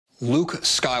Luke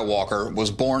Skywalker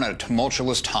was born at a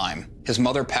tumultuous time. His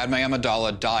mother Padme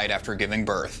Amidala died after giving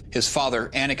birth. His father,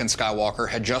 Anakin Skywalker,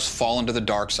 had just fallen to the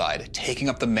dark side, taking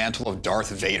up the mantle of Darth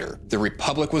Vader. The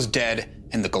Republic was dead,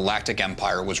 and the Galactic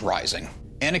Empire was rising.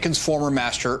 Anakin's former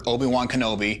master, Obi-Wan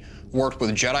Kenobi, worked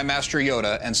with Jedi Master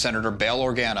Yoda and Senator Bail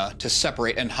Organa to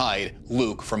separate and hide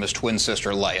Luke from his twin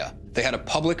sister Leia. They had a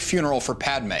public funeral for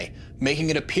Padme,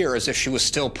 making it appear as if she was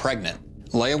still pregnant.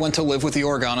 Leia went to live with the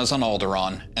Organas on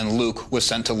Alderaan, and Luke was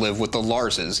sent to live with the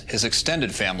Larses, his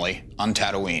extended family, on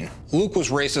Tatooine. Luke was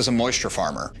raised as a moisture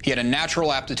farmer. He had a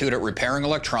natural aptitude at repairing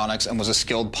electronics and was a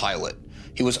skilled pilot.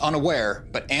 He was unaware,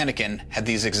 but Anakin had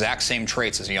these exact same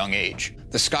traits as a young age.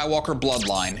 The Skywalker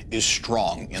bloodline is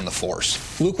strong in the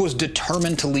Force. Luke was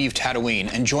determined to leave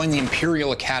Tatooine and join the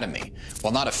Imperial Academy.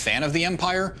 While not a fan of the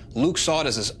Empire, Luke saw it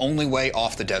as his only way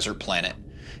off the desert planet.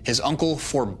 His uncle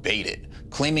forbade it,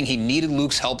 claiming he needed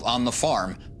Luke's help on the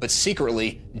farm, but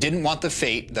secretly didn't want the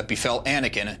fate that befell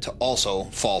Anakin to also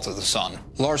fall to the sun.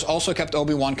 Lars also kept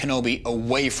Obi-Wan Kenobi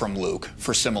away from Luke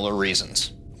for similar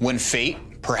reasons. When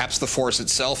fate, perhaps the Force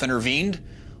itself, intervened,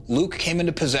 Luke came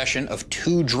into possession of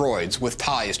two droids with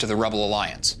ties to the Rebel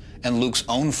Alliance, and Luke's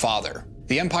own father.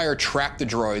 The Empire tracked the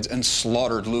droids and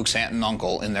slaughtered Luke's aunt and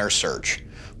uncle in their search.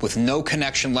 With no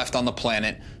connection left on the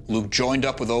planet, Luke joined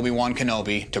up with Obi-Wan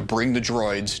Kenobi to bring the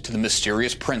droids to the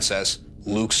mysterious princess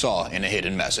Luke saw in a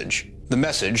hidden message. The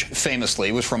message,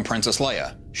 famously, was from Princess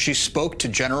Leia. She spoke to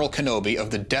General Kenobi of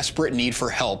the desperate need for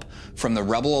help from the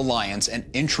Rebel Alliance and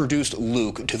introduced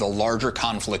Luke to the larger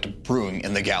conflict brewing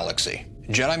in the galaxy.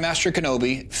 Jedi Master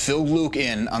Kenobi filled Luke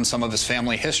in on some of his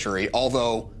family history,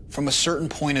 although from a certain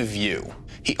point of view.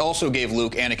 He also gave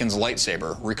Luke Anakin's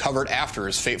lightsaber, recovered after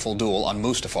his fateful duel on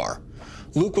Mustafar.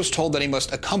 Luke was told that he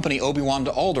must accompany Obi-Wan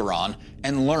to Alderaan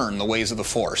and learn the ways of the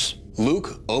Force.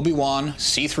 Luke, Obi-Wan,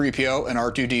 C-3PO, and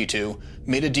R2-D2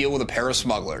 made a deal with a pair of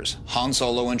smugglers, Han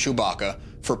Solo and Chewbacca,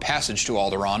 for passage to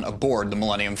Alderaan aboard the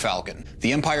Millennium Falcon.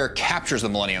 The Empire captures the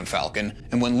Millennium Falcon,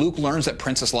 and when Luke learns that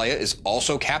Princess Leia is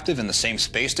also captive in the same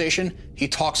space station, he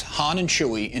talks Han and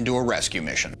Chewie into a rescue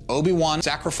mission. Obi-Wan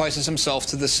sacrifices himself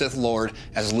to the Sith Lord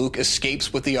as Luke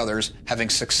escapes with the others, having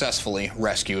successfully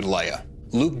rescued Leia.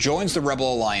 Luke joins the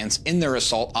Rebel Alliance in their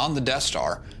assault on the Death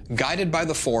Star. Guided by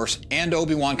the Force and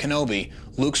Obi-Wan Kenobi,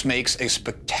 Luke makes a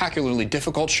spectacularly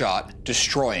difficult shot,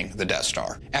 destroying the Death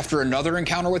Star. After another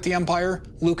encounter with the Empire,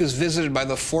 Luke is visited by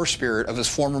the Force spirit of his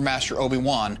former master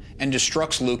Obi-Wan and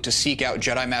instructs Luke to seek out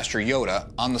Jedi Master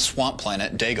Yoda on the swamp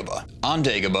planet Dagobah. On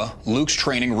Dagobah, Luke's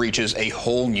training reaches a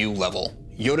whole new level.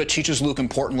 Yoda teaches Luke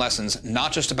important lessons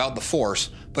not just about the Force,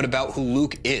 but about who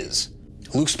Luke is.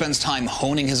 Luke spends time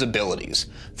honing his abilities,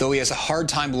 though he has a hard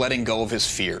time letting go of his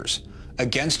fears.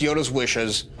 Against Yoda's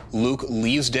wishes, Luke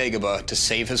leaves Dagobah to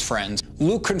save his friends.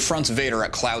 Luke confronts Vader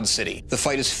at Cloud City. The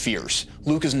fight is fierce.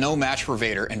 Luke is no match for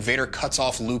Vader, and Vader cuts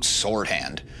off Luke's sword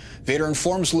hand. Vader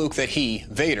informs Luke that he,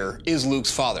 Vader, is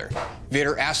Luke's father.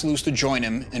 Vader asks Luke to join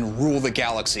him and rule the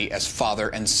galaxy as father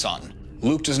and son.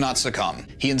 Luke does not succumb.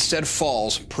 He instead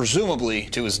falls, presumably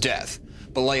to his death,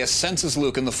 but Leia senses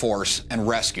Luke in the Force and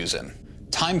rescues him.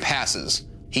 Time passes.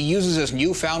 He uses his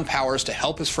newfound powers to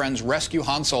help his friends rescue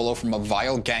Han Solo from a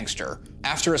vile gangster.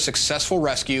 After a successful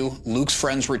rescue, Luke's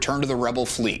friends return to the Rebel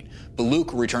fleet, but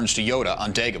Luke returns to Yoda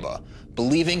on Dagobah,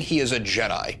 believing he is a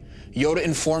Jedi. Yoda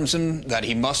informs him that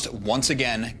he must once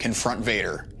again confront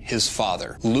Vader, his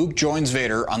father. Luke joins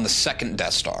Vader on the second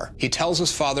Death Star. He tells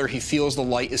his father he feels the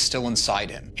light is still inside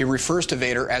him. He refers to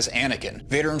Vader as Anakin.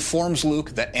 Vader informs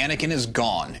Luke that Anakin is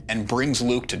gone and brings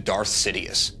Luke to Darth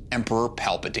Sidious, Emperor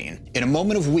Palpatine. In a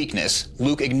moment of weakness,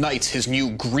 Luke ignites his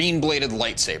new green-bladed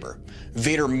lightsaber.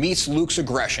 Vader meets Luke's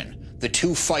aggression. The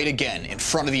two fight again in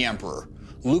front of the Emperor.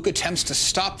 Luke attempts to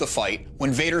stop the fight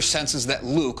when Vader senses that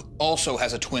Luke also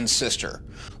has a twin sister.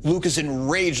 Luke is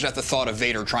enraged at the thought of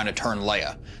Vader trying to turn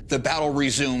Leia. The battle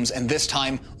resumes, and this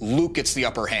time, Luke gets the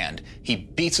upper hand. He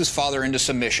beats his father into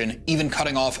submission, even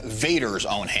cutting off Vader's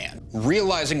own hand.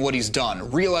 Realizing what he's done,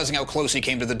 realizing how close he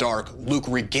came to the dark, Luke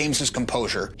regains his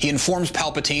composure. He informs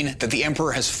Palpatine that the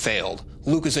Emperor has failed.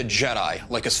 Luke is a Jedi,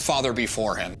 like his father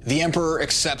before him. The Emperor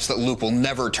accepts that Luke will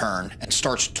never turn and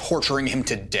starts torturing him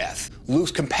to death.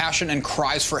 Luke's compassion and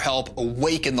cries for help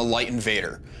awaken the light in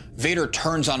Vader. Vader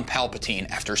turns on Palpatine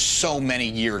after so many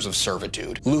years of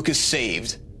servitude. Luke is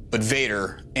saved, but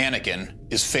Vader, Anakin,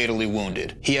 is fatally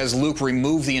wounded. He has Luke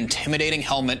remove the intimidating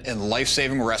helmet and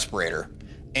life-saving respirator.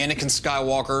 Anakin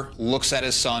Skywalker looks at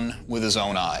his son with his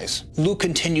own eyes. Luke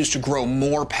continues to grow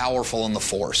more powerful in the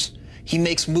Force. He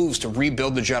makes moves to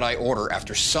rebuild the Jedi Order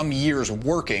after some years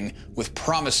working with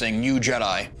promising new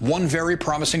Jedi. One very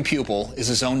promising pupil is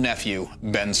his own nephew,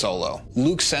 Ben Solo.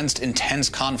 Luke sensed intense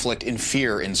conflict and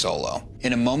fear in Solo.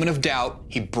 In a moment of doubt,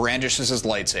 he brandishes his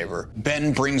lightsaber.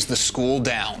 Ben brings the school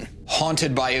down,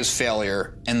 haunted by his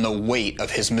failure and the weight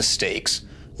of his mistakes.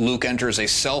 Luke enters a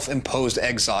self-imposed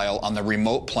exile on the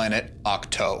remote planet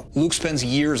Ahch-To. Luke spends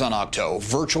years on Ahch-To,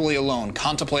 virtually alone,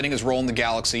 contemplating his role in the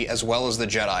galaxy as well as the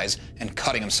Jedis, and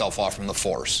cutting himself off from the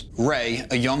Force. Rey,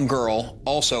 a young girl,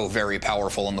 also very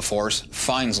powerful in the Force,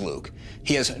 finds Luke.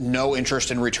 He has no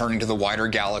interest in returning to the wider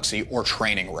galaxy or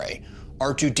training Rey.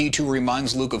 R2-D2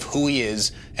 reminds Luke of who he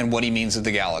is and what he means to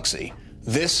the galaxy.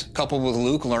 This, coupled with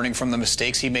Luke learning from the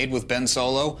mistakes he made with Ben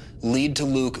Solo, lead to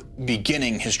Luke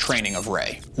beginning his training of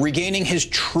Rey. Regaining his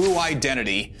true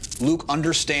identity, Luke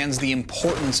understands the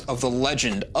importance of the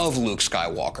legend of Luke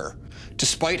Skywalker.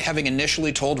 Despite having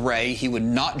initially told Rey he would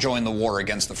not join the war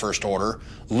against the First Order,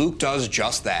 Luke does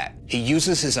just that. He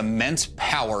uses his immense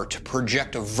power to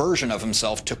project a version of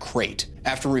himself to Crate.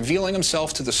 After revealing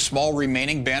himself to the small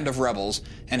remaining band of rebels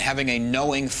and having a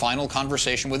knowing final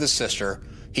conversation with his sister,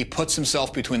 he puts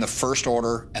himself between the First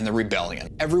Order and the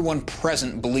Rebellion. Everyone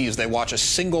present believes they watch a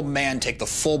single man take the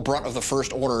full brunt of the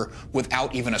First Order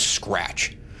without even a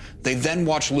scratch. They then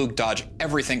watch Luke dodge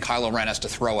everything Kylo Ren has to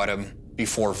throw at him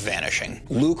before vanishing.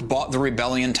 Luke bought the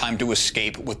Rebellion time to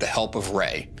escape with the help of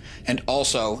Rey, and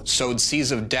also sowed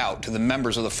seeds of doubt to the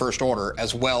members of the First Order,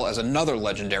 as well as another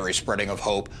legendary spreading of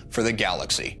hope for the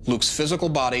galaxy. Luke's physical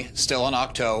body, still on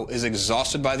Ahch-To, is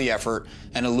exhausted by the effort,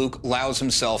 and Luke allows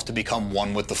himself to become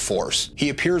one with the Force. He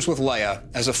appears with Leia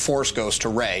as a Force ghost to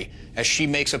Rey, as she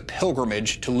makes a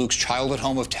pilgrimage to Luke's childhood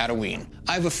home of Tatooine.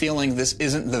 I have a feeling this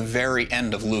isn't the very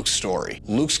end of Luke's story.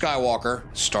 Luke Skywalker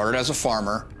started as a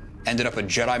farmer, ended up a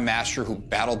Jedi Master who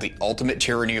battled the ultimate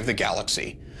tyranny of the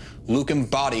galaxy. Luke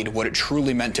embodied what it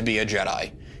truly meant to be a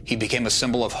Jedi. He became a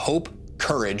symbol of hope,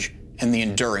 courage, and the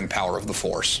enduring power of the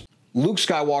Force. Luke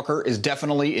Skywalker is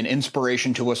definitely an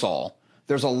inspiration to us all.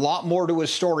 There's a lot more to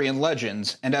his story in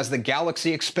Legends, and as the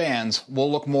galaxy expands,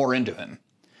 we'll look more into him.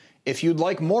 If you'd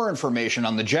like more information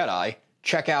on the Jedi,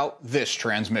 check out this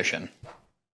transmission.